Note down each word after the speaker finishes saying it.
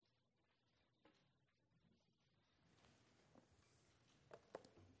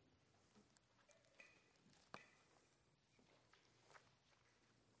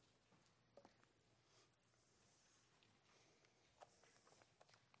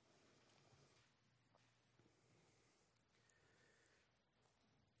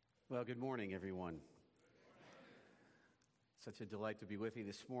Well, good morning, everyone. Such a delight to be with you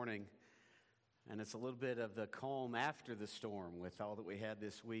this morning. And it's a little bit of the calm after the storm with all that we had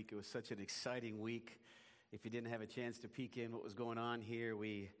this week. It was such an exciting week. If you didn't have a chance to peek in what was going on here,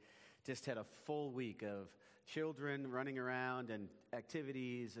 we just had a full week of children running around and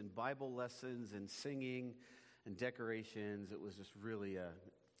activities and Bible lessons and singing and decorations. It was just really a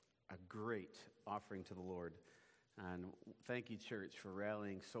great offering to the Lord. And thank you, church, for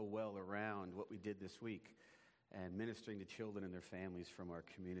rallying so well around what we did this week and ministering to children and their families from our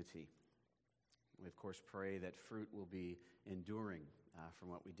community. We, of course, pray that fruit will be enduring from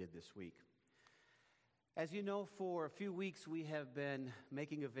what we did this week. As you know, for a few weeks, we have been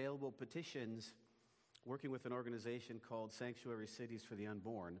making available petitions, working with an organization called Sanctuary Cities for the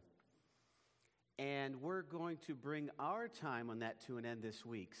Unborn. And we're going to bring our time on that to an end this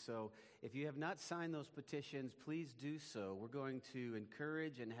week. So if you have not signed those petitions, please do so. We're going to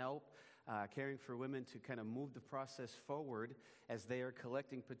encourage and help Caring for Women to kind of move the process forward as they are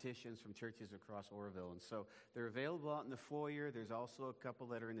collecting petitions from churches across Oroville. And so they're available out in the foyer. There's also a couple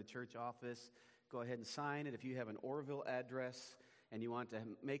that are in the church office. Go ahead and sign it. If you have an Oroville address and you want to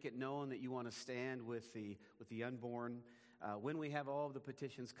make it known that you want to stand with the unborn, when we have all of the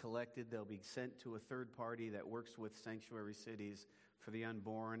petitions collected, they'll be sent to a third party that works with Sanctuary Cities for the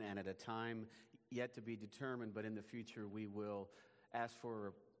Unborn, and at a time yet to be determined, but in the future we will ask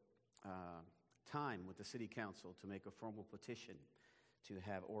for time with the City Council to make a formal petition to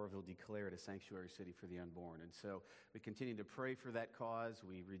have Oroville declared a sanctuary city for the unborn. And so we continue to pray for that cause.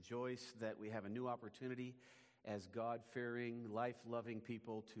 We rejoice that we have a new opportunity as God-fearing, life-loving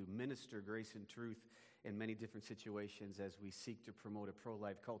people to minister grace and truth in many different situations as we seek to promote a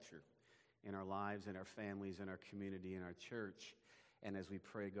pro-life culture in our lives, in our families, in our community, in our church, and as we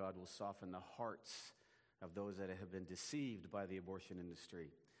pray God will soften the hearts of those that have been deceived by the abortion industry,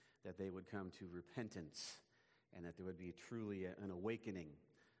 that they would come to repentance, and that there would be truly an awakening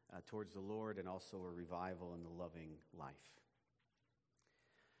towards the Lord and also a revival in the loving life.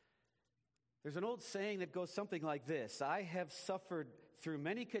 There's an old saying that goes something like this: I have suffered through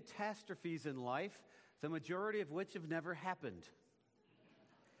many catastrophes in life, the majority of which have never happened.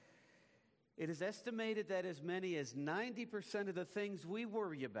 It is estimated that as many as 90% of the things we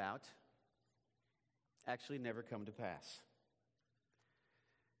worry about actually never come to pass.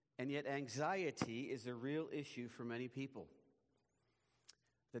 And yet anxiety is a real issue for many people.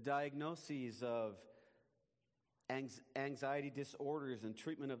 The diagnoses of anxiety disorders and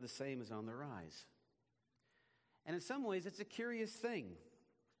treatment of the same is on the rise. And in some ways, it's a curious thing,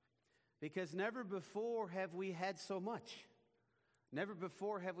 because never before have we had so much. Never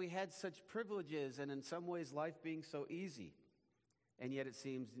before have we had such privileges, and in some ways, life being so easy. And yet it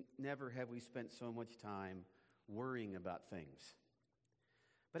seems never have we spent so much time worrying about things.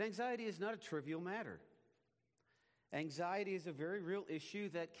 But anxiety is not a trivial matter. Anxiety is a very real issue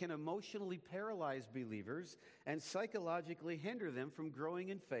that can emotionally paralyze believers and psychologically hinder them from growing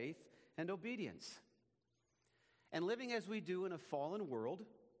in faith and obedience. And living as we do in a fallen world,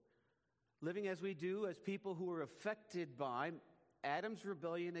 living as we do as people who are affected by Adam's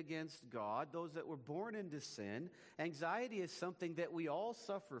rebellion against God, those that were born into sin, anxiety is something that we all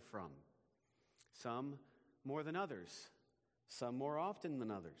suffer from. Some more than others, some more often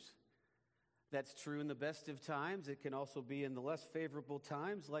than others. That's true in the best of times. It can also be in the less favorable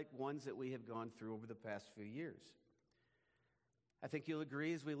times, like ones that we have gone through over the past few years. I think you'll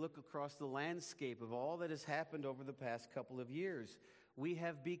agree as we look across the landscape of all that has happened over the past couple of years, we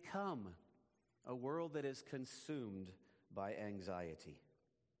have become a world that is consumed by anxiety.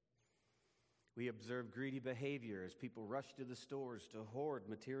 We observe greedy behavior as people rush to the stores to hoard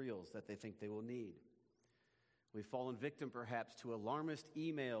materials that they think they will need. We've fallen victim, perhaps, to alarmist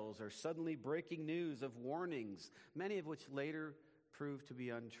emails or suddenly breaking news of warnings, many of which later proved to be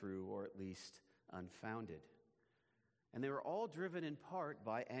untrue or at least unfounded. And they were all driven in part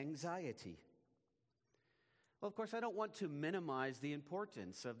by anxiety. Well, of course, I don't want to minimize the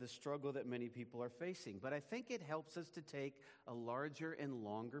importance of the struggle that many people are facing, but I think it helps us to take a larger and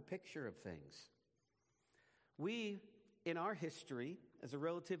longer picture of things. We, in our history, as a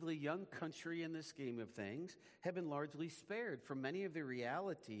relatively young country in the scheme of things, have been largely spared from many of the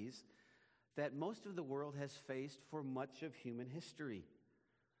realities that most of the world has faced for much of human history.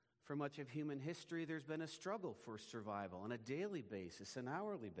 For much of human history, there's been a struggle for survival on a daily basis, an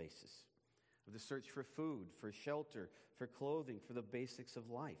hourly basis, of the search for food, for shelter, for clothing, for the basics of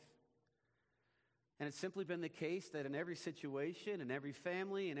life. And it's simply been the case that in every situation, in every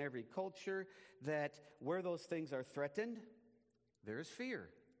family, in every culture, that where those things are threatened, there is fear.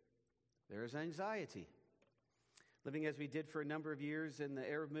 There is anxiety. Living as we did for a number of years in the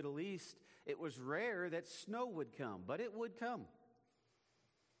Arab Middle East, it was rare that snow would come, but it would come.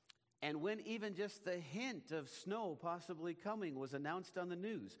 And when even just the hint of snow possibly coming was announced on the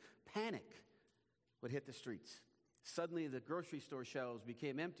news, panic would hit the streets. Suddenly, the grocery store shelves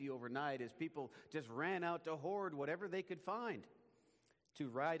became empty overnight as people just ran out to hoard whatever they could find to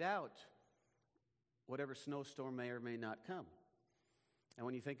ride out whatever snowstorm may or may not come. And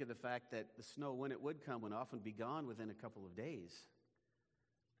when you think of the fact that the snow, when it would come, would often be gone within a couple of days,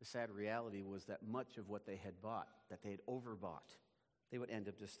 the sad reality was that much of what they had bought, that they had overbought, they would end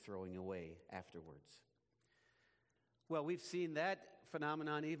up just throwing away afterwards. Well, we've seen that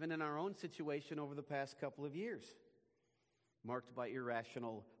phenomenon even in our own situation over the past couple of years, marked by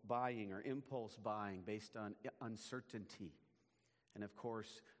irrational buying or impulse buying based on uncertainty. And of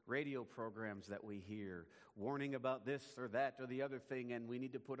course, radio programs that we hear warning about this or that or the other thing, and we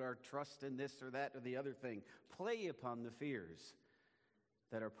need to put our trust in this or that or the other thing, play upon the fears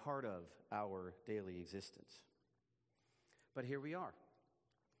that are part of our daily existence. But here we are.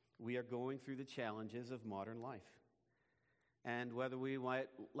 We are going through the challenges of modern life. And whether we might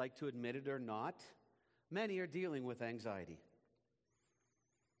like to admit it or not, many are dealing with anxiety.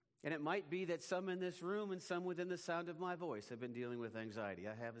 And it might be that some in this room and some within the sound of my voice have been dealing with anxiety.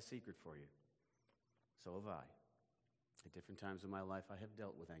 I have a secret for you. So have I. At different times in my life, I have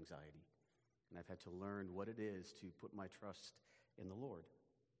dealt with anxiety. And I've had to learn what it is to put my trust in the Lord.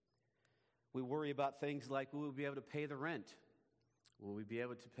 We worry about things like, will we be able to pay the rent? Will we be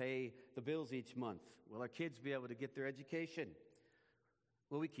able to pay the bills each month? Will our kids be able to get their education?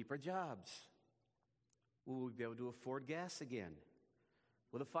 Will we keep our jobs? Will we be able to afford gas again?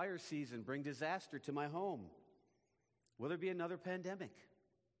 Will the fire season bring disaster to my home? Will there be another pandemic?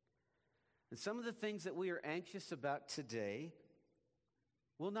 And some of the things that we are anxious about today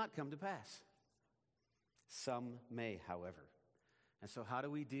will not come to pass. Some may, however. And so how do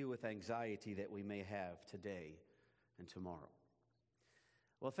we deal with anxiety that we may have today and tomorrow?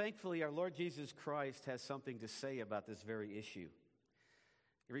 Well, thankfully, our Lord Jesus Christ has something to say about this very issue.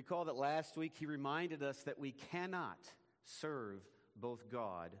 You recall that last week he reminded us that we cannot serve both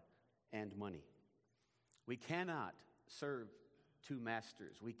God and money. We cannot serve two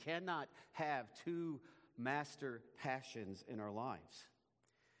masters. We cannot have two master passions in our lives.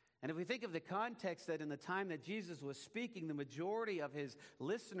 And if we think of the context that in the time that Jesus was speaking, the majority of his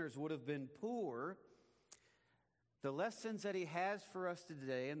listeners would have been poor, the lessons that he has for us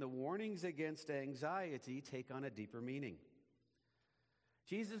today and the warnings against anxiety take on a deeper meaning.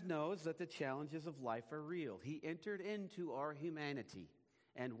 Jesus knows that the challenges of life are real. He entered into our humanity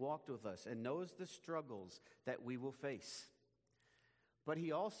and walked with us and knows the struggles that we will face. But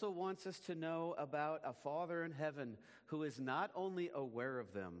he also wants us to know about a Father in heaven who is not only aware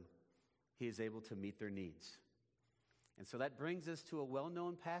of them, he is able to meet their needs. And so that brings us to a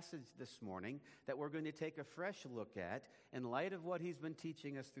well-known passage this morning that we're going to take a fresh look at in light of what he's been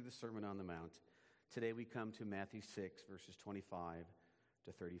teaching us through the Sermon on the Mount. Today we come to Matthew 6, verses 25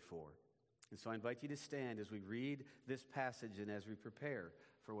 to 34. And so I invite you to stand as we read this passage and as we prepare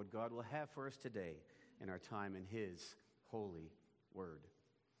for what God will have for us today in our time in his holy word.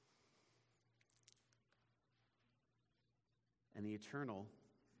 And the eternal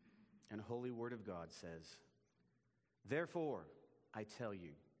and holy word of God says, "Therefore, I tell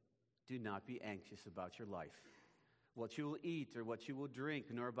you, do not be anxious about your life, what you will eat or what you will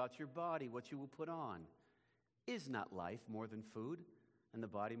drink, nor about your body, what you will put on. Is not life more than food, and the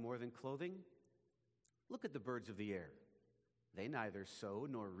body more than clothing? Look at the birds of the air. They neither sow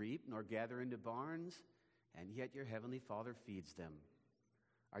nor reap nor gather into barns, and yet your heavenly Father feeds them.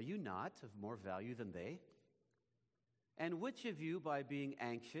 Are you not of more value than they? And which of you, by being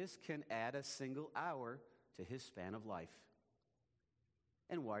anxious, can add a single hour to his span of life?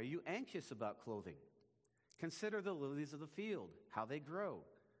 And why are you anxious about clothing? Consider the lilies of the field, how they grow.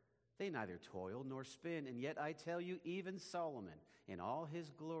 They neither toil nor spin, and yet I tell you, even Solomon in all his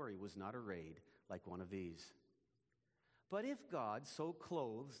glory was not arrayed like one of these. But if God so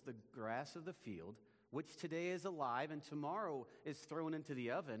clothes the grass of the field, which today is alive and tomorrow is thrown into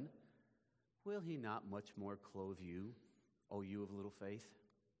the oven, will he not much more clothe you, O you of little faith?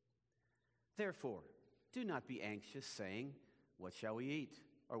 Therefore, do not be anxious, saying, what shall we eat?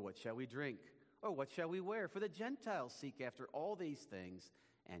 Or what shall we drink? Or what shall we wear? For the Gentiles seek after all these things,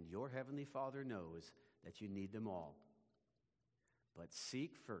 and your heavenly Father knows that you need them all. But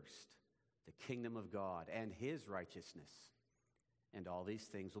seek first the kingdom of God and his righteousness, and all these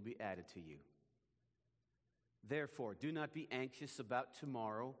things will be added to you. Therefore, do not be anxious about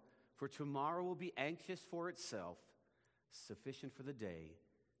tomorrow, for tomorrow will be anxious for itself. Sufficient for the day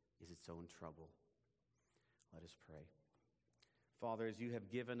is its own trouble. Let us pray. Father, as you have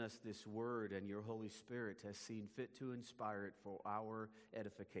given us this word and your Holy Spirit has seen fit to inspire it for our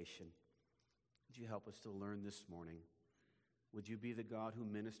edification, would you help us to learn this morning? Would you be the God who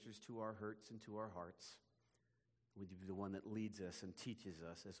ministers to our hurts and to our hearts? Would you be the one that leads us and teaches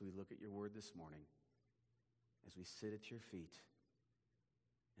us as we look at your word this morning, as we sit at your feet,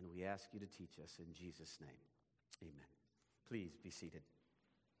 and we ask you to teach us in Jesus' name. Amen. Please be seated.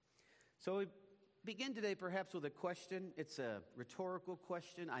 So we begin today perhaps with a question. It's a rhetorical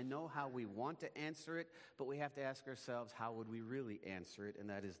question. I know how we want to answer it, but we have to ask ourselves, how would we really answer it? And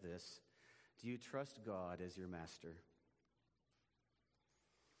that is this: do you trust God as your master?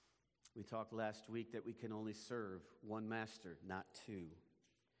 We talked last week that we can only serve one master, not two.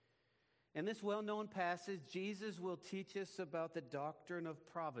 In this well-known passage, Jesus will teach us about the doctrine of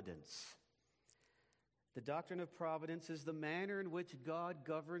providence. The doctrine of providence is the manner in which God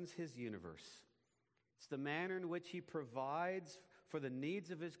governs his universe. It's the manner in which he provides for the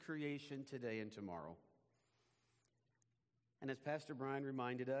needs of his creation today and tomorrow. And as Pastor Brian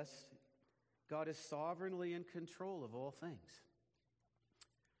reminded us, God is sovereignly in control of all things.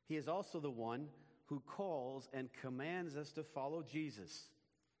 He is also the one who calls and commands us to follow Jesus,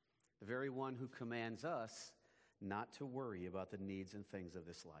 the very one who commands us not to worry about the needs and things of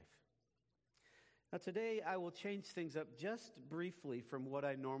this life. Now today I will change things up just briefly from what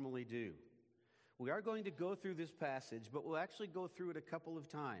I normally do. We are going to go through this passage, but we'll actually go through it a couple of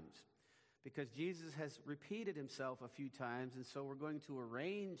times because Jesus has repeated himself a few times, and so we're going to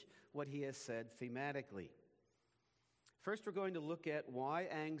arrange what he has said thematically. First, we're going to look at why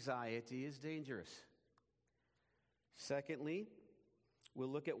anxiety is dangerous. Secondly, we'll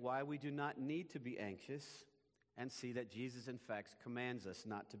look at why we do not need to be anxious and see that Jesus, in fact, commands us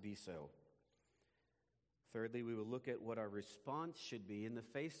not to be so. Thirdly, we will look at what our response should be in the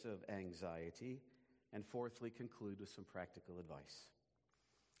face of anxiety. And fourthly, conclude with some practical advice.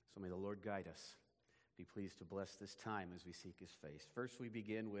 So may the Lord guide us. Be pleased to bless this time as we seek his face. First, we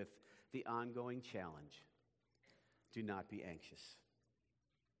begin with the ongoing challenge. Do not be anxious.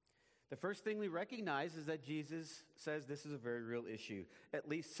 The first thing we recognize is that Jesus says this is a very real issue. At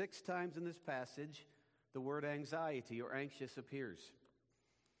least 6 times in this passage, the word anxiety or anxious appears.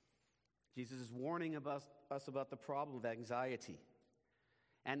 Jesus is warning us about the problem of anxiety.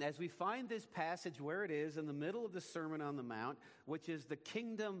 And as we find this passage where it is in the middle of the Sermon on the Mount, which is the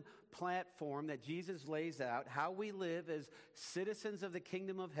kingdom platform that Jesus lays out, how we live as citizens of the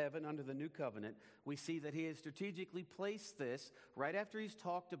kingdom of heaven under the new covenant, we see that he has strategically placed this right after he's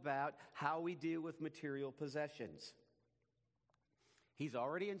talked about how we deal with material possessions. He's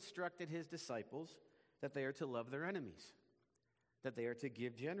already instructed his disciples that they are to love their enemies, that they are to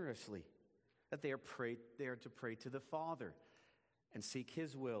give generously, that they are to pray to the Father and seek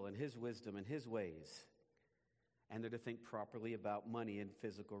his will and his wisdom and his ways. And they're to think properly about money and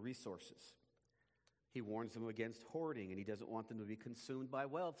physical resources. He warns them against hoarding, and he doesn't want them to be consumed by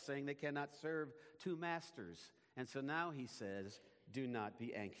wealth, saying they cannot serve 2 masters. And so now he says, do not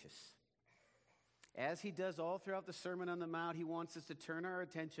be anxious. As he does all throughout the Sermon on the Mount, he wants us to turn our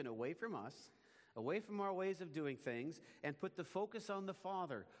attention away from us, away from our ways of doing things, and put the focus on the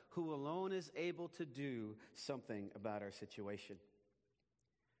Father, who alone is able to do something about our situation.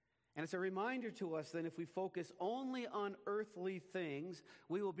 And it's a reminder to us that if we focus only on earthly things,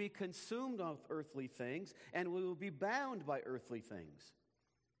 we will be consumed with earthly things, and we will be bound by earthly things.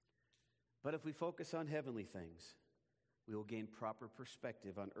 But if we focus on heavenly things, we will gain proper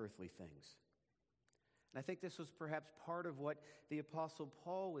perspective on earthly things. And I think this was perhaps part of what the Apostle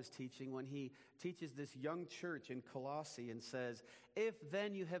Paul was teaching when he teaches this young church in Colossae and says, if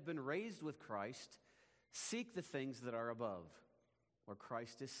then you have been raised with Christ, seek the things that are above, where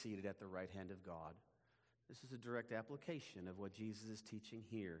Christ is seated at the right hand of God. This is a direct application of what Jesus is teaching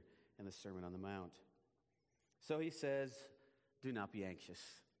here in the Sermon on the Mount. So he says, do not be anxious.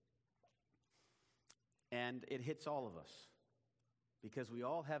 And it hits all of us because we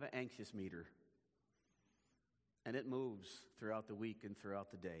all have an anxious meter. And it moves throughout the week and throughout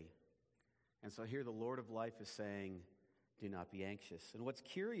the day. And so here the Lord of life is saying, do not be anxious. And what's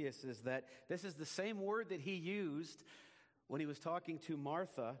curious is that this is the same word that he used when he was talking to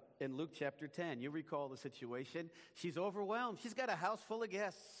Martha in Luke chapter 10. You recall the situation. She's overwhelmed. She's got a house full of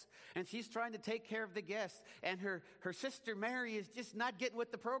guests, and she's trying to take care of the guests. And her sister Mary is just not getting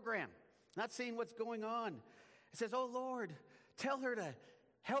with the program, not seeing what's going on. It says, oh, Lord, tell her to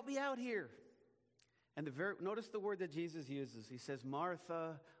help me out here. And notice the word that Jesus uses. He says,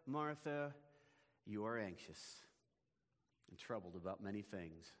 Martha, Martha, you are anxious and troubled about many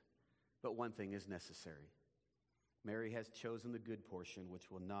things, but one thing is necessary. Mary has chosen the good portion, which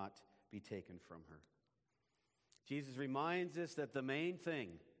will not be taken from her. Jesus reminds us that the main thing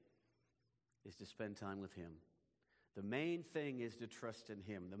is to spend time with him. The main thing is to trust in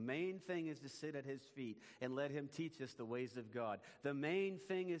him. The main thing is to sit at his feet and let him teach us the ways of God. The main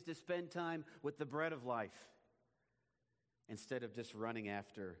thing is to spend time with the bread of life instead of just running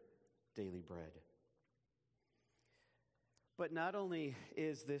after daily bread. But not only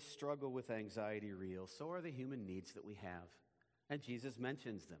is this struggle with anxiety real, so are the human needs that we have. And Jesus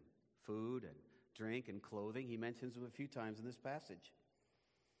mentions them. Food and drink and clothing. He mentions them a few times in this passage.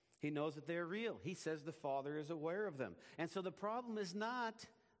 He knows that they're real. He says the Father is aware of them. And so the problem is not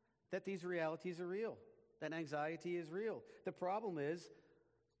that these realities are real, that anxiety is real. The problem is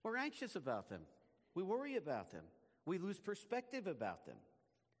we're anxious about them. We worry about them. We lose perspective about them.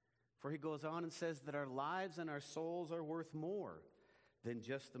 For he goes on and says that our lives and our souls are worth more than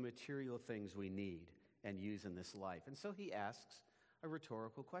just the material things we need and use in this life. And so he asks a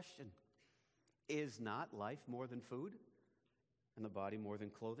rhetorical question. Is not life more than food and the body more than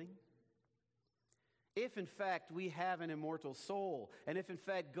clothing? If in fact we have an immortal soul, and if in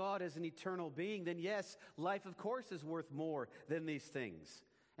fact God is an eternal being, then yes, life of course is worth more than these things.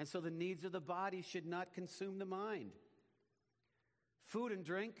 And so the needs of the body should not consume the mind. Food and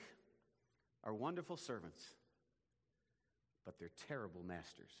drink are wonderful servants, but they're terrible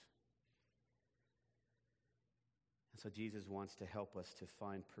masters. And so Jesus wants to help us to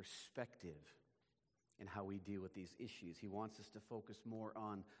find perspective in how we deal with these issues. He wants us to focus more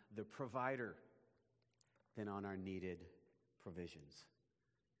on the provider than on our needed provisions.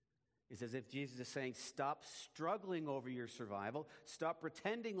 It's as if Jesus is saying, stop struggling over your survival. Stop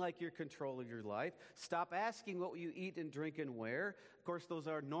pretending like you're controlling your life. Stop asking what you eat and drink and wear. Of course, those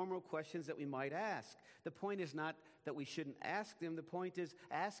are normal questions that we might ask. The point is not that we shouldn't ask them. The point is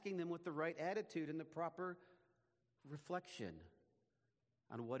asking them with the right attitude and the proper reflection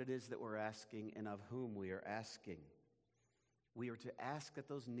on what it is that we're asking and of whom we are asking. We are to ask that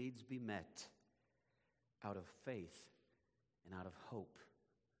those needs be met out of faith and out of hope,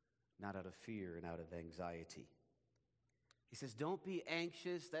 not out of fear and out of anxiety. He says, don't be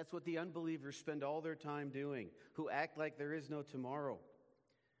anxious. That's what the unbelievers spend all their time doing, who act like there is no tomorrow.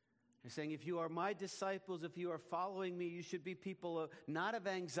 He's saying, if you are my disciples, if you are following me, you should be people not of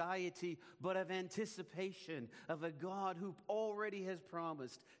anxiety, but of anticipation of a God who already has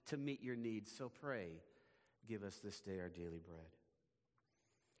promised to meet your needs. So pray, give us this day our daily bread.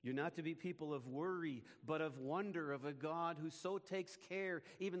 You're not to be people of worry, but of wonder of a God who so takes care,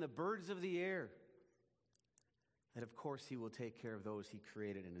 even the birds of the air, that of course he will take care of those he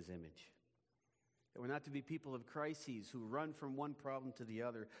created in his image. That we're not to be people of crises who run from one problem to the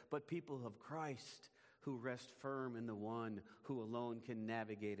other, but people of Christ who rest firm in the one who alone can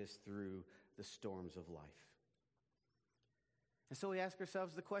navigate us through the storms of life. And so we ask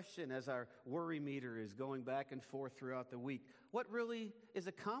ourselves the question as our worry meter is going back and forth throughout the week, what really is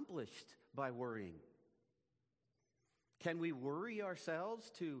accomplished by worrying? Can we worry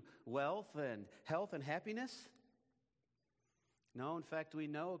ourselves to wealth and health and happiness? No, in fact, we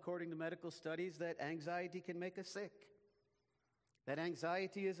know, according to medical studies, that anxiety can make us sick. That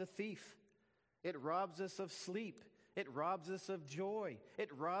anxiety is a thief. It robs us of sleep. It robs us of joy. It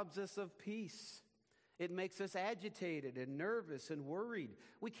robs us of peace. It makes us agitated and nervous and worried.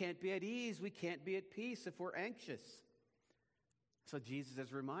 We can't be at ease. We can't be at peace if we're anxious. So Jesus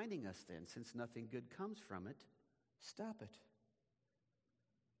is reminding us then, since nothing good comes from it, stop it.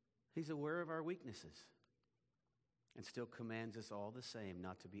 He's aware of our weaknesses and still commands us all the same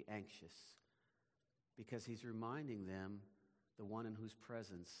not to be anxious, because he's reminding them the one in whose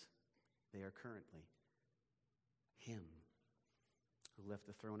presence they are currently, him who left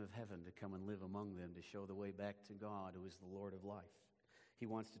the throne of heaven to come and live among them to show the way back to God, who is the Lord of life. He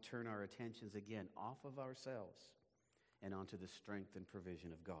wants to turn our attentions again off of ourselves and onto the strength and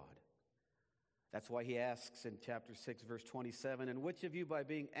provision of God. That's why he asks in chapter 6, verse 27, and which of you by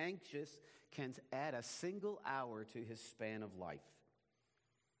being anxious can add a single hour to his span of life?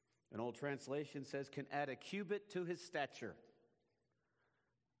 An old translation says, can add a cubit to his stature.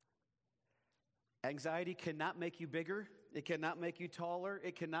 Anxiety cannot make you bigger. It cannot make you taller.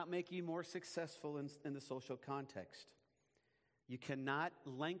 It cannot make you more successful in the social context. You cannot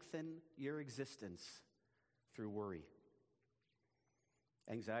lengthen your existence through worry.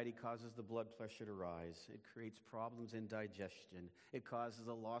 Anxiety causes the blood pressure to rise. It creates problems in digestion. It causes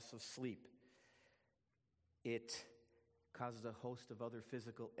a loss of sleep. It causes a host of other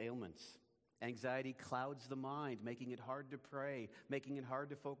physical ailments. Anxiety clouds the mind, making it hard to pray, making it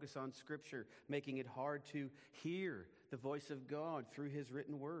hard to focus on Scripture, making it hard to hear the voice of God through his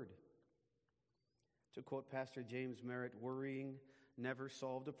written word. To quote Pastor James Merritt, worrying never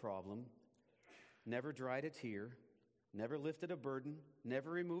solved a problem, never dried a tear, never lifted a burden,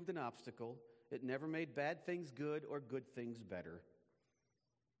 never removed an obstacle. It never made bad things good or good things better.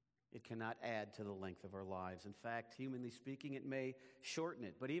 It cannot add to the length of our lives. In fact, humanly speaking, it may shorten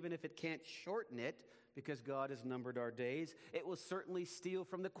it. But even if it can't shorten it, because God has numbered our days, it will certainly steal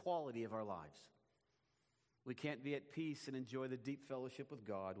from the quality of our lives. We can't be at peace and enjoy the deep fellowship with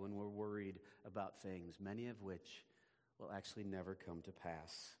God when we're worried about things, many of which will actually never come to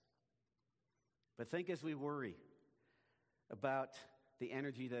pass. But think as we worry about the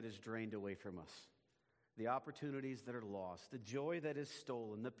energy that is drained away from us, the opportunities that are lost, the joy that is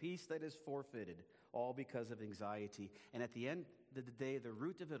stolen, the peace that is forfeited, all because of anxiety. And at the end of the day, the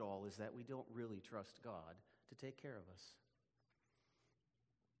root of it all is that we don't really trust God to take care of us.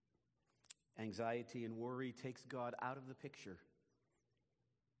 Anxiety and worry takes God out of the picture,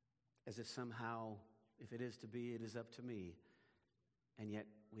 as if somehow, if it is to be, it is up to me. And yet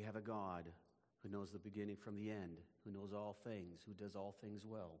we have a God who knows the beginning from the end, who knows all things, who does all things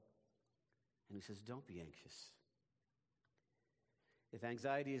well. And he says, don't be anxious. If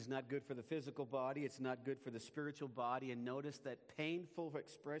anxiety is not good for the physical body, it's not good for the spiritual body. And notice that painful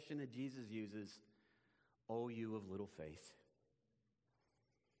expression that Jesus uses, "O you of little faith."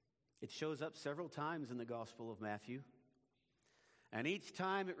 It shows up several times in the Gospel of Matthew. And each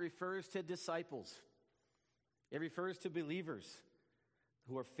time it refers to disciples. It refers to believers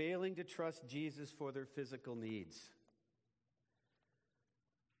who are failing to trust Jesus for their physical needs.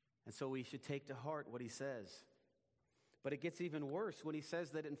 And so we should take to heart what he says. But it gets even worse when he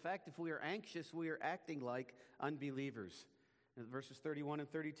says that, in fact, if we are anxious, we are acting like unbelievers. In verses 31 and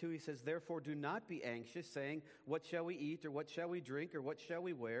 32, he says, "Therefore do not be anxious, saying, 'What shall we eat, or what shall we drink, or what shall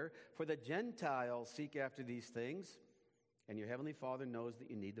we wear?' For the Gentiles seek after these things, and your heavenly Father knows that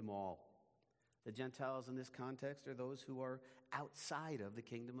you need them all." The Gentiles in this context are those who are outside of the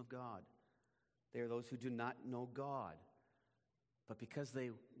kingdom of God. They are those who do not know God. But because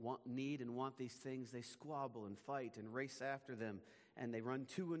they need and want these things, they squabble and fight and race after them, and they run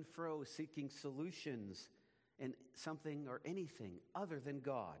to and fro seeking solutions in something or anything other than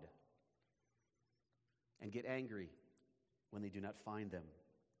God, and get angry when they do not find them.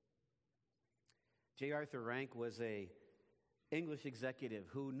 J. Arthur Rank was an English executive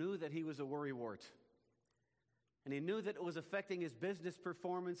who knew that he was a worrywart. And he knew that it was affecting his business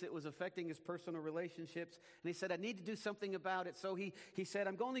performance. It was affecting his personal relationships. And he said, I need to do something about it. So he said,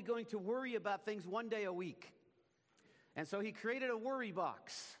 I'm only going to worry about things one day a week. And so he created a worry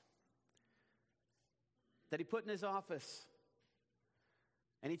box that he put in his office.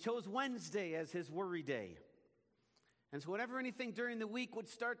 And he chose Wednesday as his worry day. And so whenever anything during the week would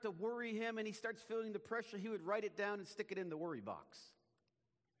start to worry him and he starts feeling the pressure, he would write it down and stick it in the worry box.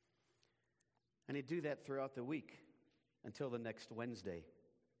 And he'd do that throughout the week until the next Wednesday.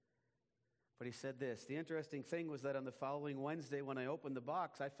 But he said this, the interesting thing was that on the following Wednesday when I opened the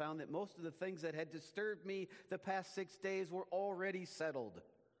box, I found that most of the things that had disturbed me the past 6 days were already settled.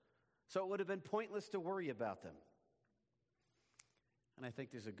 So it would have been pointless to worry about them. And I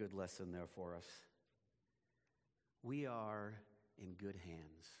think there's a good lesson there for us. We are in good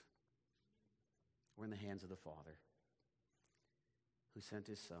hands. We're in the hands of the Father who sent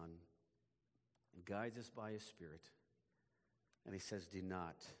his Son and guides us by his Spirit. And he says, do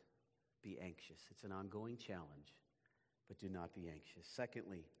not be anxious. It's an ongoing challenge, but do not be anxious.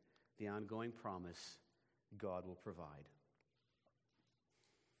 Secondly, the ongoing promise, God will provide.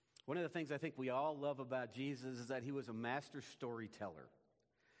 One of the things I think we all love about Jesus is that he was a master storyteller.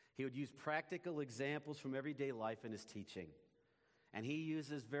 He would use practical examples from everyday life in his teaching. And he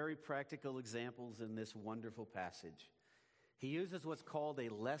uses very practical examples in this wonderful passage. He uses what's called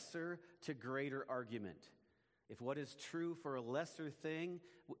a lesser to greater argument. If what is true for a lesser thing,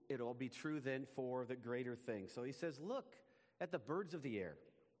 it'll be true then for the greater thing. So he says, look at the birds of the air.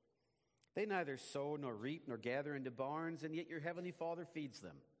 They neither sow nor reap nor gather into barns, and yet your heavenly Father feeds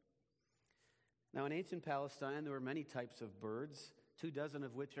them. Now in ancient Palestine, there were many types of birds, 24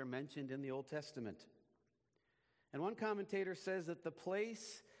 of which are mentioned in the Old Testament. And one commentator says that the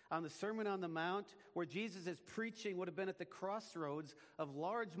place on the Sermon on the Mount where Jesus is preaching would have been at the crossroads of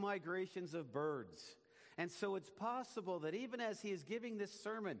large migrations of birds. And so it's possible that even as he is giving this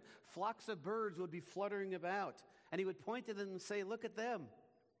sermon, flocks of birds would be fluttering about. And he would point to them and say, look at them.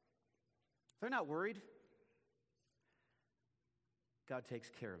 They're not worried. God takes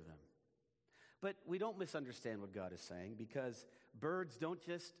care of them. But we don't misunderstand what God is saying, because birds don't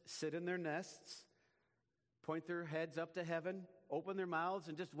just sit in their nests, point their heads up to heaven, open their mouths,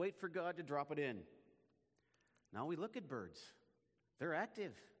 and just wait for God to drop it in. Now we look at birds. They're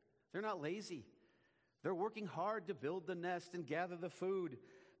active. They're not lazy. They're working hard to build the nest and gather the food.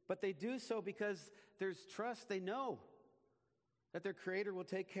 but they do so because there's trust. They know that their Creator will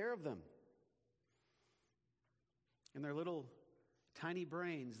take care of them. In their little tiny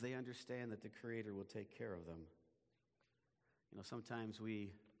brains, they understand that the Creator will take care of them. You know, sometimes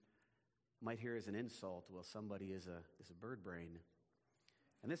we might hear as an insult, well, somebody is a bird brain.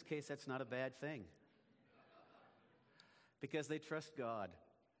 In this case, that's not a bad thing, because they trust God.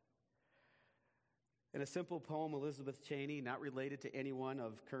 In a simple poem, Elizabeth Cheney, not related to anyone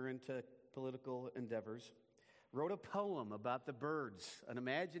of current political endeavors, wrote a poem about the birds, an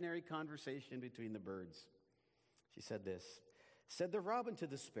imaginary conversation between the birds. She said this, "Said the robin to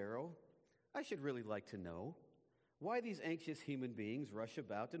the sparrow, I should really like to know why these anxious human beings rush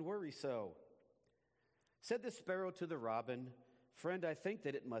about and worry so. Said the sparrow to the robin, friend, I think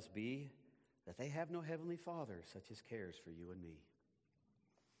that it must be that they have no heavenly Father such as cares for you and me.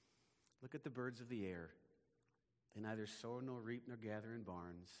 Look at the birds of the air. They neither sow nor reap nor gather in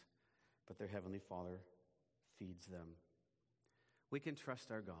barns, but their heavenly Father feeds them." We can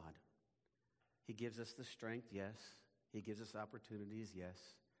trust our God. He gives us the strength, yes. He gives us opportunities,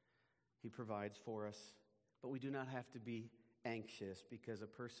 yes. He provides for us. But we do not have to be anxious, because a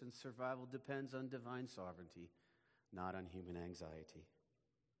person's survival depends on divine sovereignty, not on human anxiety.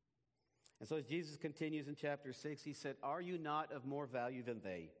 And so as Jesus continues in chapter 6, he said, "Are you not of more value than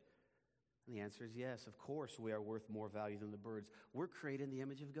they?" And the answer is yes. Of course we are worth more value than the birds. We're created in the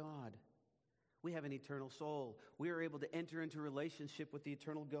image of God. We have an eternal soul. We are able to enter into relationship with the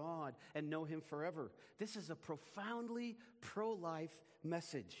eternal God and know him forever. This is a profoundly pro-life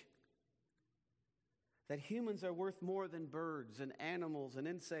message. That humans are worth more than birds and animals and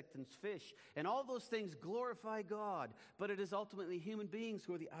insects and fish. And all those things glorify God. But it is ultimately human beings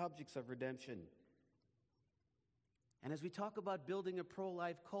who are the objects of redemption. And as we talk about building a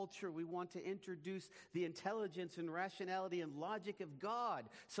pro-life culture, we want to introduce the intelligence and rationality and logic of God,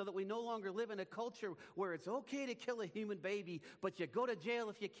 so that we no longer live in a culture where it's okay to kill a human baby, but you go to jail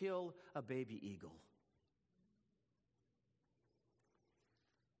if you kill a baby eagle.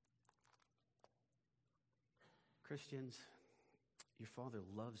 Christians, your Father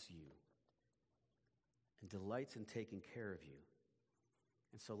loves you and delights in taking care of you.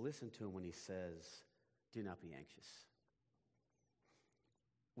 And so listen to him when he says, do not be anxious.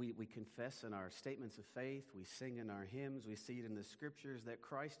 We confess in our statements of faith, we sing in our hymns, we see it in the scriptures that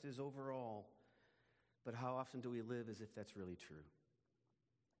Christ is over all. But how often do we live as if that's really true?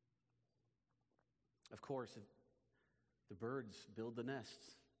 Of course, the birds build the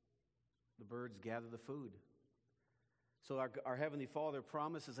nests. The birds gather the food. So our Heavenly Father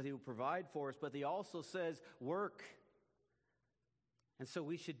promises that he will provide for us, but he also says, work. And so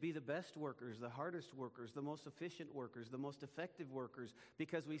we should be the best workers, the hardest workers, the most efficient workers, the most effective workers,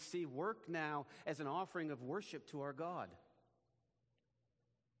 because we see work now as an offering of worship to our God.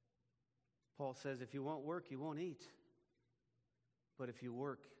 Paul says, if you won't work, you won't eat. But if you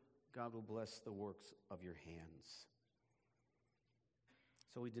work, God will bless the works of your hands.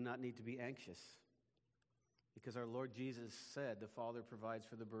 So we do not need to be anxious, because our Lord Jesus said the Father provides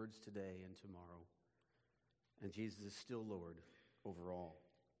for the birds today and tomorrow. And Jesus is still Lord over all.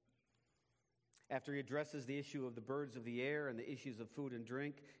 After he addresses the issue of the birds of the air and the issues of food and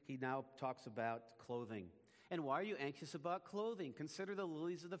drink, he now talks about clothing. And why are you anxious about clothing? Consider the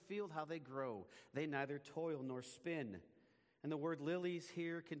lilies of the field, how they grow. They neither toil nor spin. And the word lilies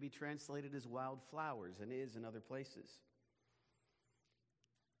here can be translated as wild flowers, and is in other places.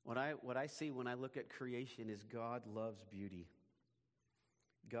 What I see when I look at creation is God loves beauty.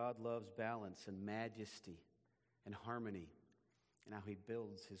 God loves balance and majesty and harmony, and how he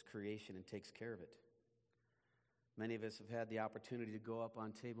builds his creation and takes care of it. Many of us have had the opportunity to go up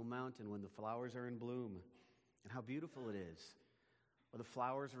on Table Mountain when the flowers are in bloom, and how beautiful it is. Or the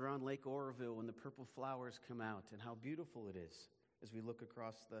flowers are on Lake Oroville when the purple flowers come out, and how beautiful it is as we look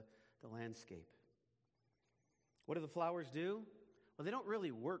across the landscape. What do the flowers do? Well, they don't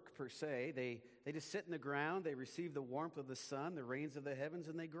really work per se. They just sit in the ground, they receive the warmth of the sun, the rains of the heavens,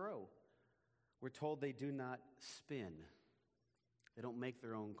 and they grow. We're told they do not spin. They don't make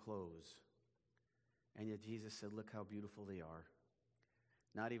their own clothes. And yet Jesus said, look how beautiful they are.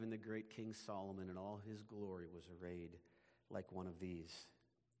 Not even the great King Solomon in all his glory was arrayed like one of these.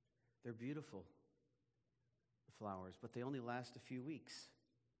 They're beautiful, the flowers, but they only last a few weeks.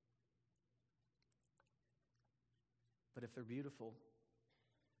 But if they're beautiful,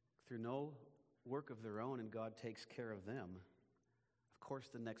 through no work of their own, and God takes care of them, of course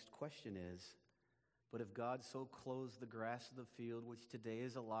the next question is, but if God so clothes the grass of the field, which today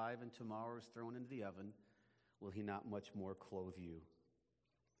is alive and tomorrow is thrown into the oven, will he not much more clothe you?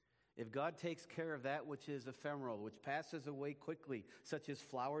 If God takes care of that which is ephemeral, which passes away quickly, such as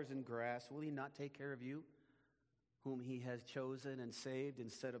flowers and grass, will he not take care of you, whom he has chosen and saved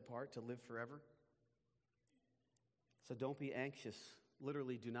and set apart to live forever? So don't be anxious.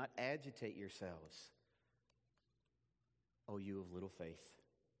 Literally, do not agitate yourselves, O you of little faith.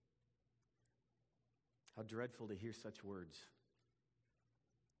 How dreadful to hear such words.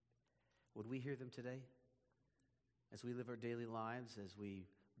 Would we hear them today? As we live our daily lives, as we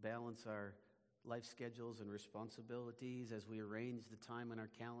balance our life schedules and responsibilities, as we arrange the time on our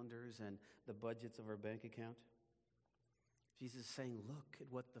calendars and the budgets of our bank account? Jesus is saying, look at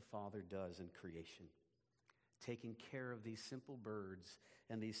what the Father does in creation, taking care of these simple birds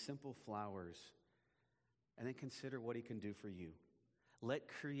and these simple flowers, and then consider what he can do for you. Let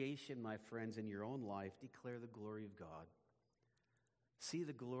creation, my friends, in your own life declare the glory of God. See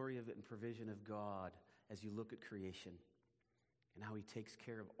the glory of it and provision of God as you look at creation and how he takes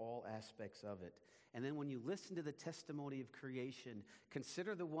care of all aspects of it. And then when you listen to the testimony of creation,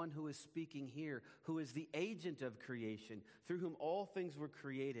 consider the one who is speaking here, who is the agent of creation, through whom all things were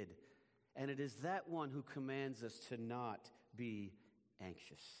created. And it is that one who commands us to not be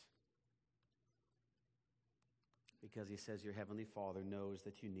anxious. Because he says your heavenly Father knows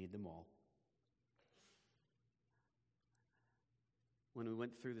that you need them all. When we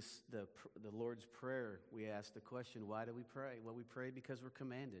went through the Lord's Prayer, we asked the question, why do we pray? Well, we pray because we're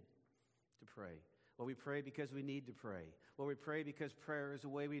commanded to pray. Well, we pray because we need to pray. Well, we pray because prayer is a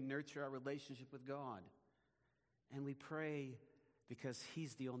way we nurture our relationship with God. And we pray because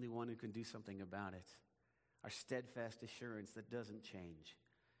he's the only one who can do something about it. Our steadfast assurance that doesn't change.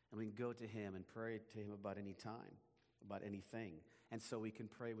 And we can go to him and pray to him about any time, about anything. And so we can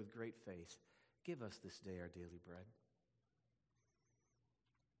pray with great faith. Give us this day our daily bread.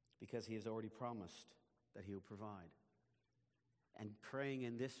 Because he has already promised that he will provide. And praying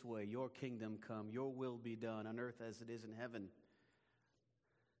in this way, your kingdom come, your will be done on earth as it is in heaven.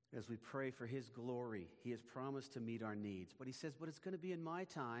 As we pray for his glory, he has promised to meet our needs. But he says, but it's going to be in my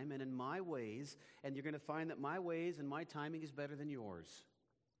time and in my ways, and you're going to find that my ways and my timing is better than yours.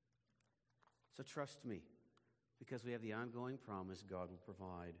 So trust me, because we have the ongoing promise God will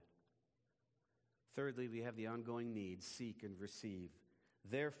provide. Thirdly, we have the ongoing need, seek and receive.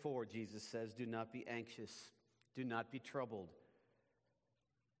 Therefore, Jesus says, do not be anxious, do not be troubled.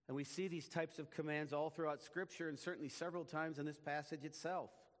 And we see these types of commands all throughout Scripture, and certainly several times in this passage itself.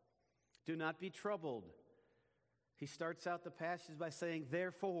 Do not be troubled. He starts out the passage by saying,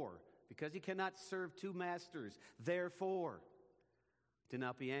 therefore, because you cannot serve two masters. Therefore, do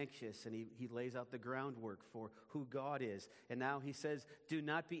not be anxious. And he lays out the groundwork for who God is. And now he says, do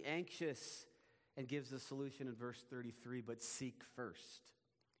not be anxious, and gives the solution in verse 33, but seek first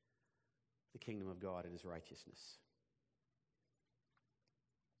the kingdom of God and his righteousness.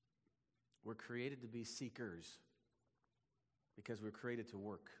 We're created to be seekers because we're created to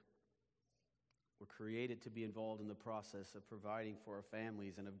work. We're created to be involved in the process of providing for our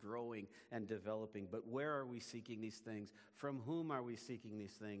families and of growing and developing. But where are we seeking these things? From whom are we seeking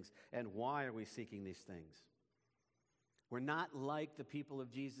these things? And why are we seeking these things? We're not like the people of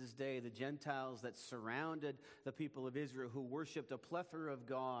Jesus' day, the Gentiles that surrounded the people of Israel who worshiped a plethora of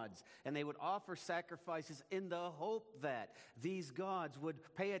gods. And they would offer sacrifices in the hope that these gods would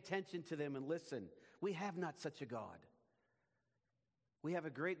pay attention to them and listen. We have not such a God. We have a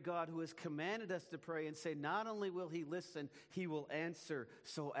great God who has commanded us to pray and say, not only will he listen, he will answer,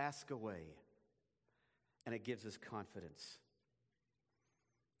 so ask away. And it gives us confidence.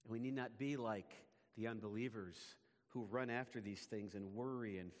 And we need not be like the unbelievers who run after these things and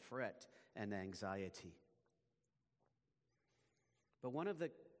worry and fret and anxiety. But one of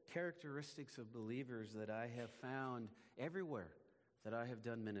the characteristics of believers that I have found everywhere that I have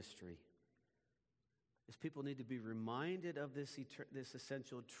done ministry is people need to be reminded of this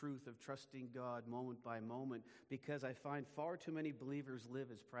essential truth of trusting God moment by moment, because I find far too many believers live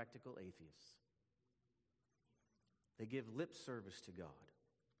as practical atheists. They give lip service to God.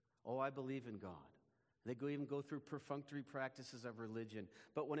 Oh, I believe in God. They even go through perfunctory practices of religion.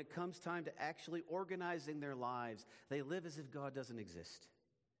 But when it comes time to actually organizing their lives, they live as if God doesn't exist.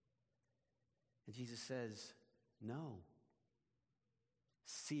 And Jesus says, no.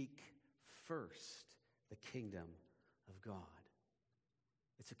 Seek first the kingdom of God.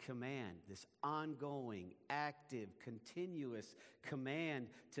 It's a command, this ongoing, active, continuous command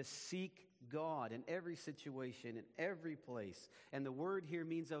to seek God in every situation, in every place. And the word here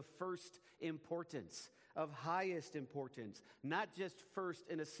means of first importance, of highest importance, not just first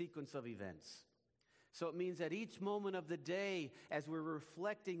in a sequence of events. So it means at each moment of the day, as we're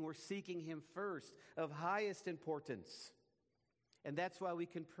reflecting, we're seeking him first, of highest importance. And that's why we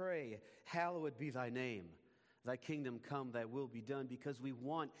can pray, hallowed be thy name. Thy kingdom come, thy will be done, because we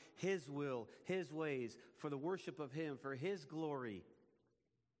want his will, his ways, for the worship of him, for his glory.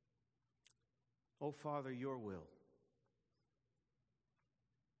 Oh, Father, your will.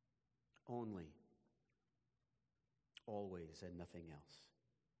 Only. Always, and nothing else.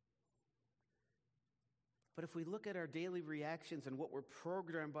 But if we look at our daily reactions and what we're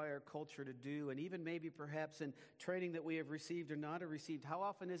programmed by our culture to do, and even maybe perhaps in training that we have received or not have received, how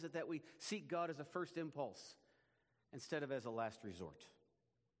often is it that we seek God as a first impulse instead of as a last resort?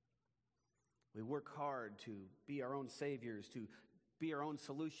 We work hard to be our own saviors, to be our own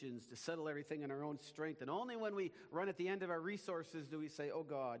solutions, to settle everything in our own strength. And only when we run at the end of our resources do we say, oh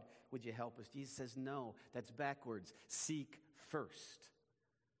God, would you help us? Jesus says, no, that's backwards. Seek first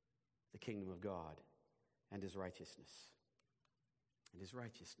the kingdom of God and his righteousness. And his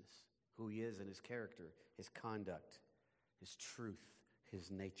righteousness, who he is and his character, his conduct, his truth,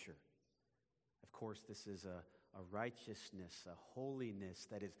 his nature. Of course, this is a righteousness, a holiness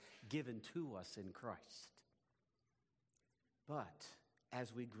that is given to us in Christ. But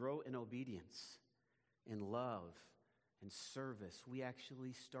as we grow in obedience, in love, and service, we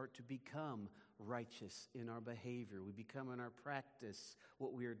actually start to become righteous in our behavior. We become in our practice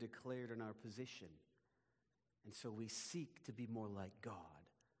what we are declared in our position. And so we seek to be more like God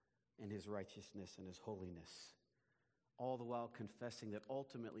in his righteousness and his holiness, all the while confessing that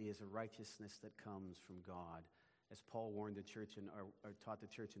ultimately is a righteousness that comes from God, as Paul warned the church or taught the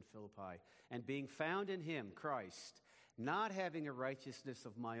church in Philippi. And being found in him, Christ, not having a righteousness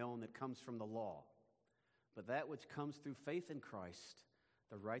of my own that comes from the law, but that which comes through faith in Christ,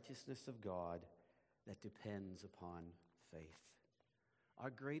 the righteousness of God that depends upon faith. Our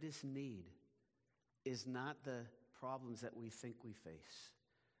greatest need is not the problems that we think we face.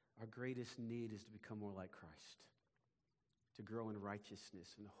 Our greatest need is to become more like Christ, to grow in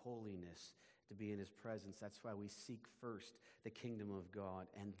righteousness and holiness, to be in his presence. That's why we seek first the kingdom of God,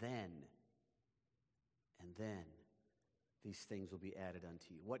 and then these things will be added unto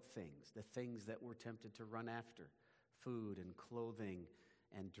you. What things? The things that we're tempted to run after: food and clothing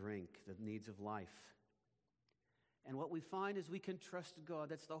and drink, the needs of life. And what we find is we can trust God.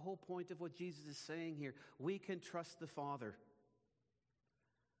 That's the whole point of what Jesus is saying here. We can trust the Father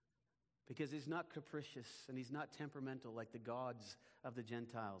because he's not capricious and he's not temperamental like the gods of the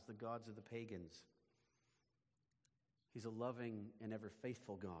Gentiles, the gods of the pagans. He's a loving and ever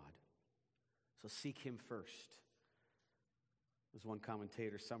faithful God. So seek him first. As one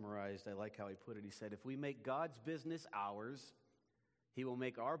commentator summarized, I like how he put it. He said, if we make God's business ours, he will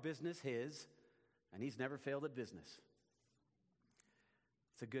make our business his, and he's never failed at business.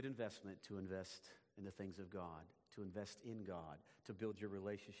 It's a good investment to invest in the things of God, to invest in God, to build your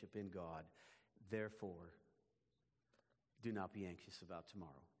relationship in God. Therefore, do not be anxious about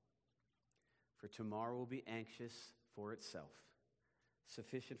tomorrow. For tomorrow will be anxious for itself.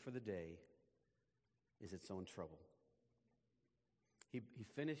 Sufficient for the day is its own trouble. He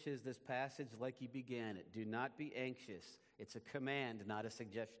finishes this passage like he began it. Do not be anxious. It's a command, not a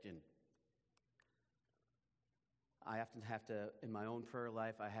suggestion. I often have to, in my own prayer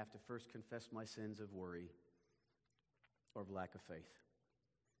life, I have to first confess my sins of worry or of lack of faith.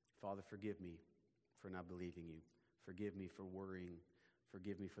 Father, forgive me for not believing you. Forgive me for worrying.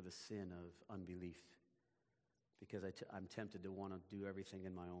 Forgive me for the sin of unbelief, because I'm tempted to want to do everything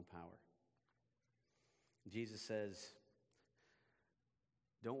in my own power. Jesus says,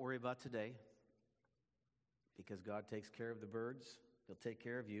 don't worry about today, because God takes care of the birds. He'll take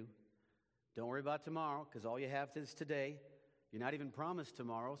care of you. Don't worry about tomorrow, because all you have is today. You're not even promised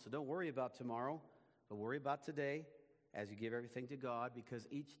tomorrow, so don't worry about tomorrow, but worry about today as you give everything to God, because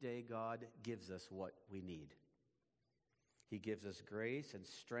each day God gives us what we need. He gives us grace and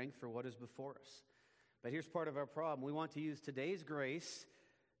strength for what is before us. But here's part of our problem. We want to use today's grace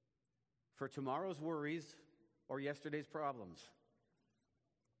for tomorrow's worries or yesterday's problems.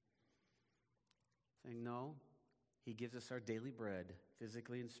 Saying, no, he gives us our daily bread,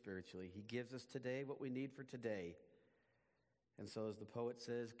 physically and spiritually. He gives us today what we need for today. And so as the poet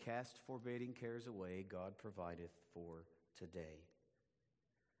says, cast forbidding cares away, God provideth for today.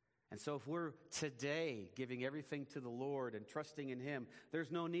 And so if we're today giving everything to the Lord and trusting in him,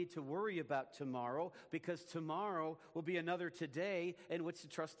 there's no need to worry about tomorrow, because tomorrow will be another today in which to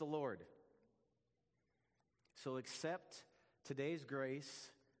trust the Lord. So accept today's grace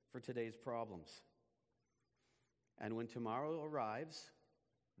for today's problems. And when tomorrow arrives,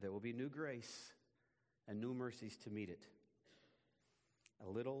 there will be new grace and new mercies to meet it. A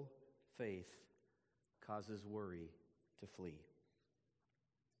little faith causes worry to flee.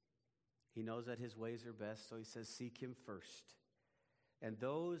 He knows that his ways are best, so he says, seek him first. And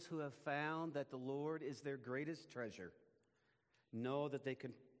those who have found that the Lord is their greatest treasure know that they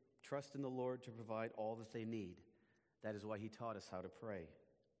can trust in the Lord to provide all that they need. That is why he taught us how to pray.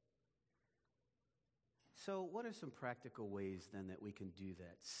 So what are some practical ways then that we can do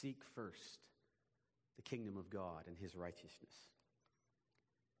that? Seek first the kingdom of God and his righteousness.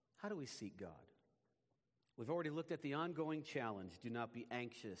 How do we seek God? We've already looked at the ongoing challenge, do not be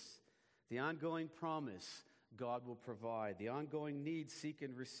anxious. The ongoing promise, God will provide. The ongoing need, seek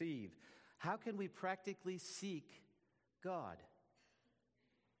and receive. How can we practically seek God?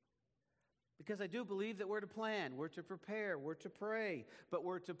 Because I do believe that we're to plan, we're to prepare, we're to pray, but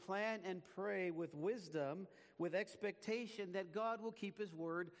we're to plan and pray with wisdom, with expectation that God will keep his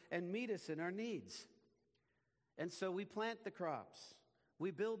word and meet us in our needs. And so we plant the crops, we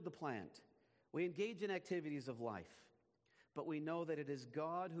build the plant, we engage in activities of life, but we know that it is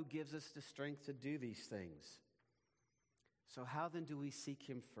God who gives us the strength to do these things. So how then do we seek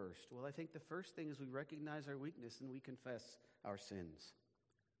him first? Well, I think the first thing is we recognize our weakness and we confess our sins.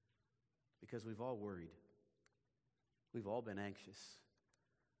 Because we've all worried. We've all been anxious.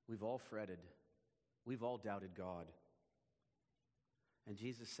 We've all fretted. We've all doubted God. And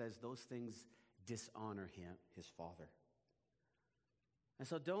Jesus says those things dishonor him, his Father. And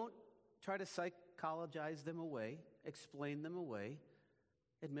so don't try to psychologize them away, explain them away.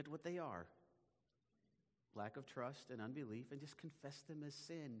 Admit what they are. Lack of trust and unbelief, and just confess them as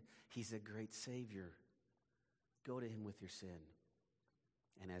sin. He's a great Savior. Go to him with your sin.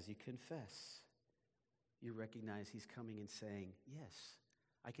 And as you confess, you recognize he's coming and saying, yes,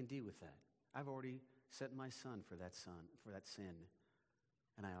 I can deal with that. I've already sent my son for that sin,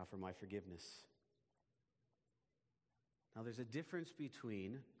 and I offer my forgiveness. Now there's a difference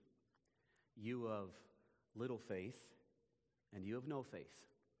between you of little faith and you of no faith.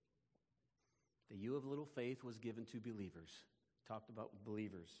 The you of little faith was given to believers. Talked about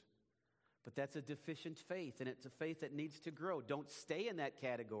believers. But that's a deficient faith, and it's a faith that needs to grow. Don't stay in that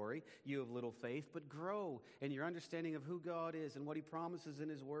category, you of little faith, but grow in your understanding of who God is and what he promises in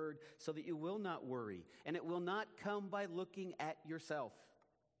his word so that you will not worry. And it will not come by looking at yourself.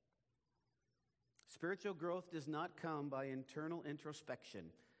 Spiritual growth does not come by internal introspection,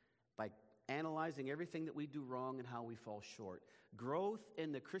 by analyzing everything that we do wrong and how we fall short. Growth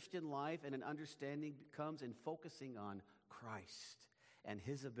in the Christian life and an understanding comes in focusing on Christ and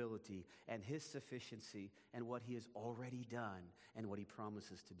his ability and his sufficiency and what he has already done and what he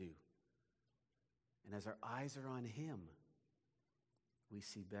promises to do. And as our eyes are on him, we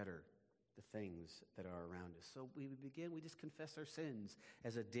see better the things that are around us. So we just confess our sins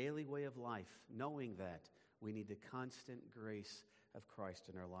as a daily way of life, knowing that we need the constant grace of Christ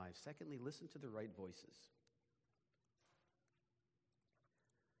in our lives. Secondly, listen to the right voices.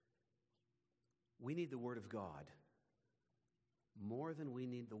 We need the word of God more than we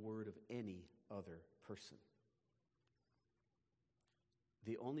need the word of any other person.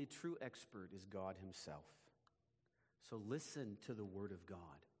 The only true expert is God himself. So listen to the word of God.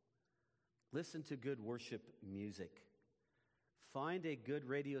 Listen to good worship music. Find a good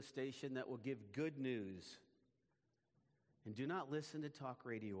radio station that will give good news. And do not listen to talk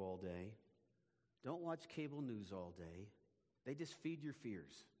radio all day. Don't watch cable news all day. They just feed your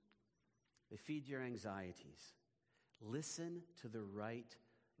fears. They feed your anxieties. Listen to the right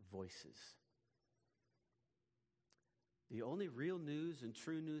voices. The only real news and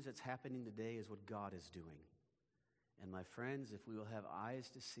true news that's happening today is what God is doing. And my friends, if we will have eyes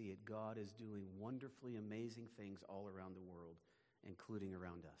to see it, God is doing wonderfully amazing things all around the world, including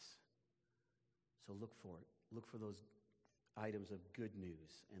around us. So look for it. Look for those items of good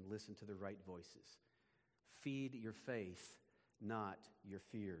news and listen to the right voices. Feed your faith, not your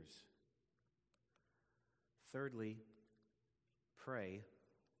fears. Thirdly, pray,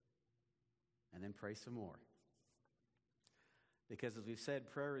 and then pray some more. Because as we've said,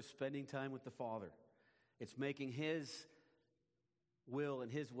 prayer is spending time with the Father. It's making his will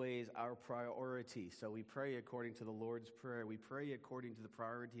and his ways our priority. So we pray according to the Lord's Prayer. We pray according to the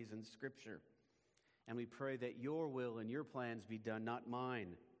priorities in Scripture. And we pray that your will and your plans be done, not mine.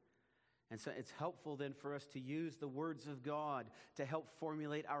 And so it's helpful then for us to use the words of God to help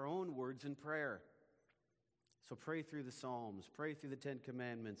formulate our own words in prayer. So pray through the Psalms, pray through the Ten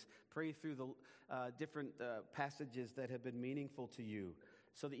Commandments, pray through the different passages that have been meaningful to you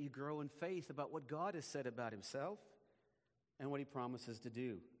so that you grow in faith about what God has said about himself and what he promises to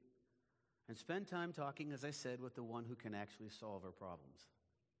do. And spend time talking, as I said, with the one who can actually solve our problems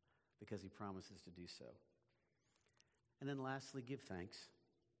because he promises to do so. And then lastly, give thanks.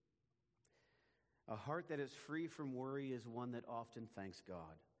 A heart that is free from worry is one that often thanks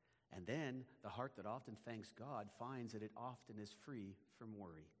God. And then the heart that often thanks God finds that it often is free from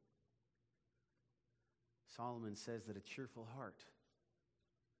worry. Solomon says that a cheerful heart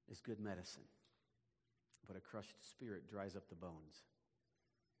is good medicine, but a crushed spirit dries up the bones.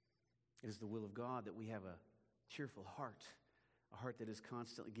 It is the will of God that we have a cheerful heart, a heart that is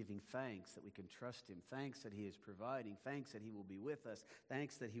constantly giving thanks, that we can trust Him, thanks that He is providing, thanks that He will be with us,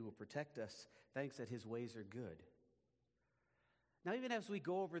 thanks that He will protect us, thanks that His ways are good. Now, even as we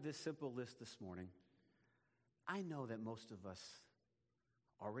go over this simple list this morning, I know that most of us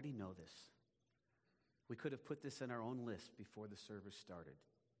already know this. We could have put this in our own list before the service started.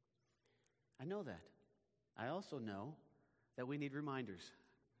 I know that. I also know that we need reminders.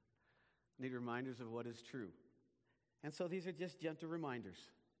 We need reminders of what is true. And so these are just gentle reminders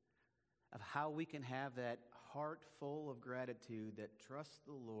of how we can have that heart full of gratitude that trusts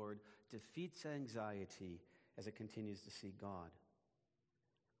the Lord, defeats anxiety as it continues to see God.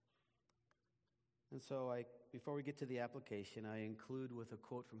 And so before we get to the application, I include with a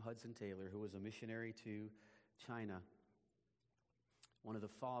quote from Hudson Taylor, who was a missionary to China, one of the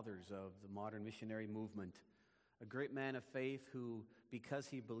fathers of the modern missionary movement, a great man of faith who, because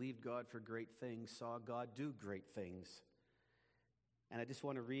he believed God for great things, saw God do great things. And I just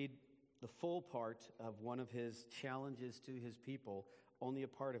want to read the full part of one of his challenges to his people. Only a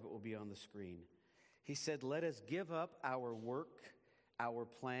part of it will be on the screen. He said, "Let us give up our work, our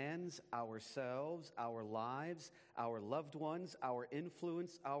plans, ourselves, our lives, our loved ones, our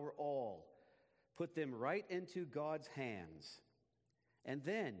influence, our all. Put them right into God's hands. And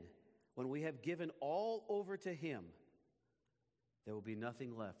then, when we have given all over to Him, there will be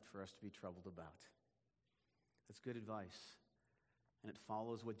nothing left for us to be troubled about." That's good advice. And it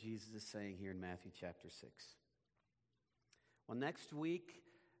follows what Jesus is saying here in Matthew chapter 6. Well, next week,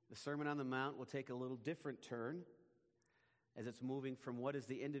 the Sermon on the Mount will take a little different turn, as it's moving from what is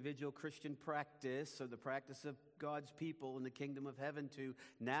the individual Christian practice, or the practice of God's people in the kingdom of heaven, to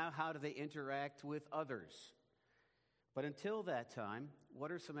now how do they interact with others. But until that time,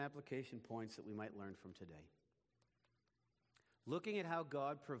 what are some application points that we might learn from today? Looking at how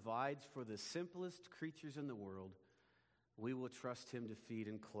God provides for the simplest creatures in the world, we will trust Him to feed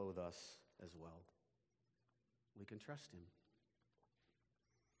and clothe us as well. We can trust Him.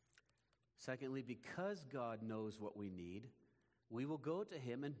 Secondly, because God knows what we need, we will go to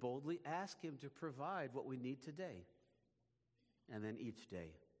Him and boldly ask Him to provide what we need today, and then each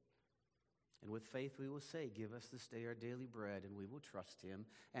day. And with faith we will say, "Give us this day our daily bread," and we will trust Him,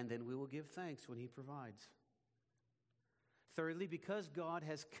 and then we will give thanks when He provides. Thirdly, because God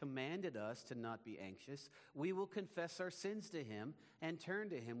has commanded us to not be anxious, we will confess our sins to Him and turn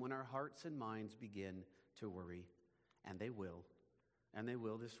to Him when our hearts and minds begin to worry. And they will. And they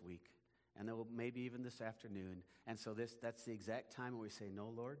will this week. And they will maybe even this afternoon. And so that's the exact time when we say, "No,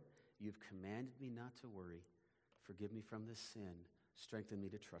 Lord, you've commanded me not to worry. Forgive me from this sin. Strengthen me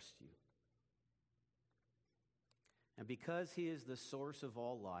to trust you." And because He is the source of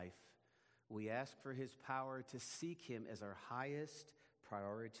all life, we ask for His power to seek Him as our highest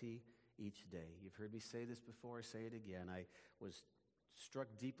priority each day. You've heard me say this before, I say it again. I was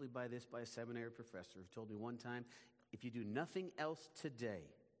struck deeply by this by a seminary professor who told me one time, if you do nothing else today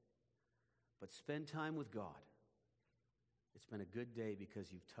but spend time with God, it's been a good day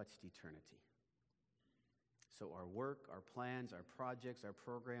because you've touched eternity. So our work, our plans, our projects, our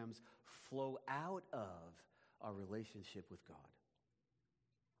programs flow out of our relationship with God.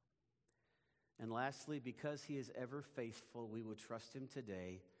 And lastly, because He is ever faithful, we will trust Him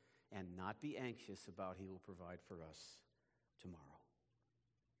today and not be anxious about He will provide for us tomorrow.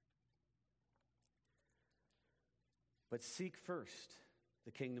 But seek first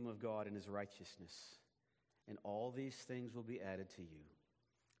the kingdom of God and His righteousness, and all these things will be added to you.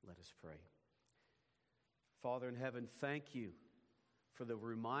 Let us pray. Father in heaven, thank you for the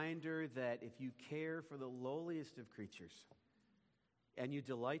reminder that if you care for the lowliest of creatures and you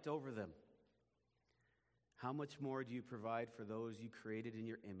delight over them, how much more do you provide for those you created in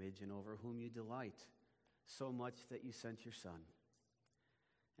your image and over whom you delight so much that you sent your Son?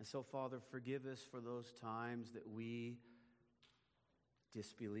 And so, Father, forgive us for those times that we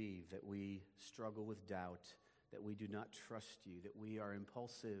disbelieve, that we struggle with doubt, that we do not trust you, that we are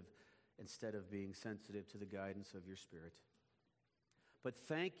impulsive instead of being sensitive to the guidance of your Spirit. But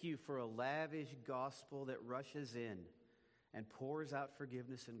thank you for a lavish gospel that rushes in and pours out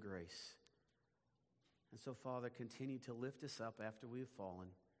forgiveness and grace. And so, Father, continue to lift us up after we have fallen.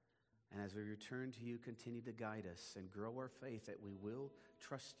 And as we return to you, continue to guide us and grow our faith that we will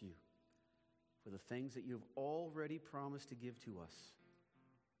trust you for the things that you've already promised to give to us.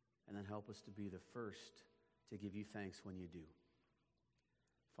 And then help us to be the first to give you thanks when you do.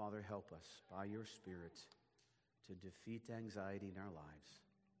 Father, help us by your Spirit to defeat anxiety in our lives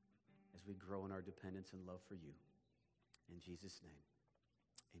as we grow in our dependence and love for you. In Jesus' name,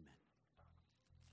 amen.